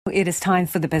It is time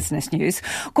for the business news.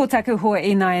 Ko taku hoa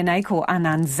I nei ko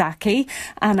Anand Zaki.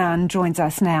 Anand joins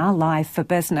us now live for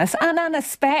business. Anand, a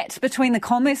spat between the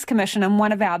Commerce Commission and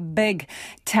one of our big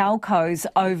telcos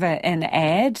over in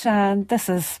AD. This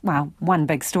is, well, one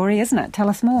big story, isn't it? Tell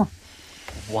us more.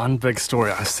 One big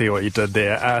story. I see what you did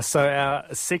there. So our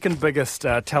second biggest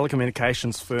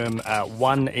telecommunications firm,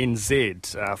 One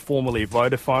NZ, formerly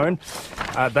Vodafone,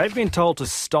 they've been told to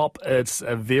stop its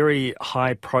very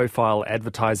high-profile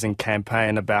advertising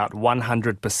campaign about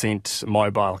 100%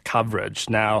 mobile coverage.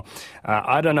 Now,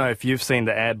 I don't know if you've seen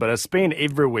the ad, but it's been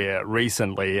everywhere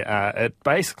recently. It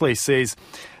basically says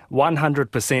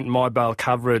 100% mobile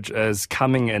coverage is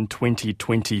coming in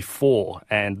 2024,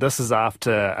 and this is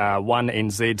after One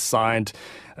NZ signed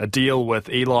a deal with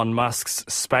Elon Musk's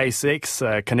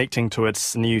SpaceX connecting to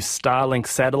its new Starlink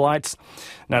satellites.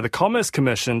 Now, the Commerce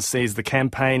Commission says the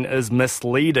campaign is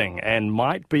misleading and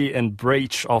might be in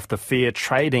breach of the Fair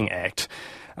Trading Act.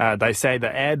 They say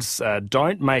the ads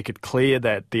don't make it clear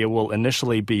that there will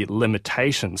initially be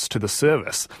limitations to the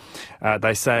service.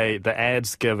 They say the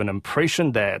ads give an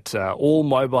impression that all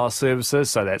mobile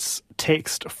services, so that's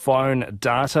text, phone,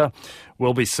 data,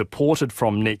 will be supported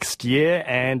from next year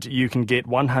and you can get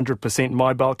 100%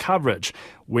 mobile coverage,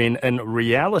 when in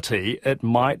reality it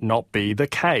might not be the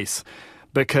case.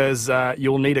 Because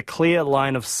you'll need a clear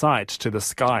line of sight to the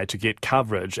sky to get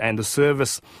coverage, and the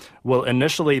service will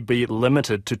initially be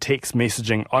limited to text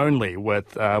messaging only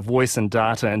with voice and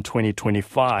data in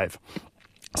 2025.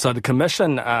 So the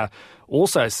Commission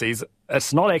also says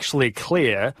it's not actually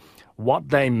clear what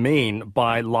they mean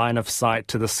by line of sight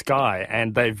to the sky,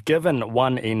 and they've given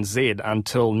One NZ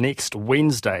until next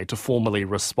Wednesday to formally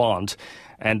respond.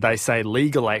 And they say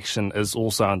legal action is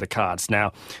also on the cards.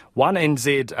 Now, One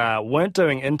NZ weren't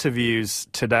doing interviews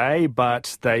today,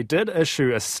 but they did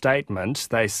issue a statement.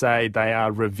 They say they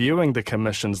are reviewing the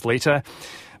Commission's letter,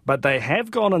 but they have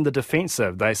gone on the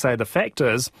defensive. They say the fact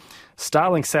is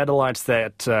Starlink satellites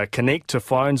that connect to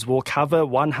phones will cover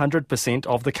 100%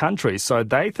 of the country. So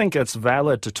they think it's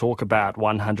valid to talk about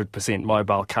 100%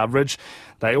 mobile coverage.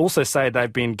 They also say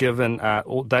they've been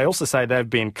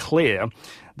clear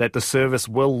that the service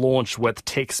will launch with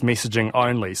text messaging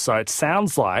only. So it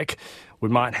sounds like we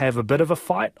might have a bit of a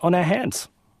fight on our hands.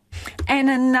 And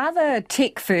another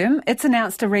tech firm, it's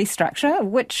announced a restructure.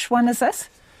 Which one is this?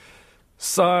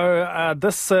 So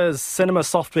this is cinema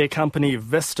software company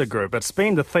Vista Group. It's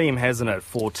been the theme, hasn't it,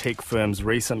 for tech firms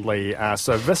recently.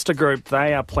 So Vista Group,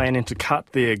 they are planning to cut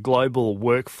their global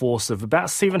workforce of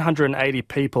about 780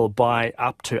 people by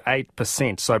up to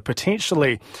 8%. So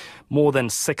potentially more than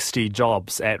 60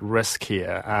 jobs at risk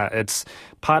here. It's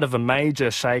part of a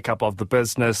major shake-up of the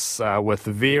business with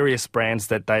various brands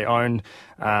that they own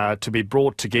to be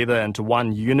brought together into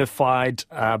one unified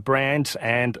brand,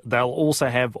 and they'll also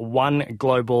have one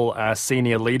global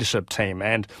senior leadership team.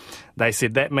 And they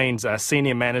said that means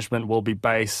senior management will be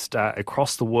based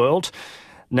across the world.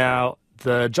 Now,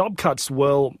 the job cuts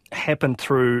will happen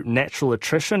through natural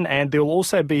attrition, and there will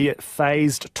also be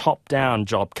phased top-down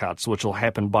job cuts, which will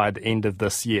happen by the end of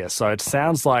this year. So it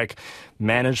sounds like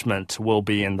management will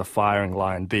be in the firing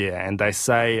line there. And they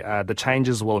say the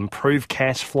changes will improve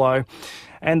cash flow,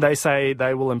 and they say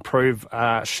they will improve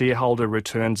shareholder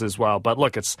returns as well. But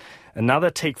look, it's another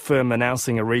tech firm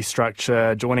announcing a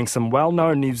restructure, joining some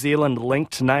well-known New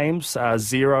Zealand-linked names,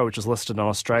 Xero, which is listed in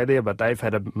Australia, but they've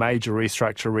had a major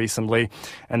restructure recently.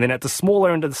 And then at the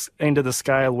smaller end of the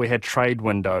scale, we had Trade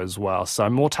Window as well. So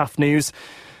more tough news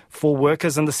for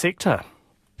workers in the sector.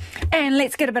 And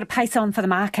let's get a bit of pace on for the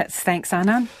markets. Thanks,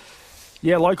 Anand.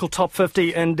 Yeah, local top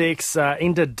 50 index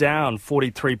ended down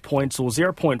 43 points or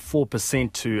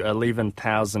 0.4% to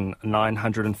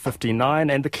 11,959.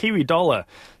 And the Kiwi dollar,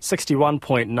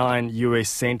 61.9 US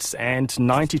cents and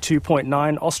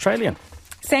 92.9 Australian.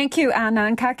 Thank you,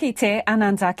 Anand. Ka kite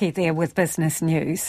Anand Zaki there with Business News.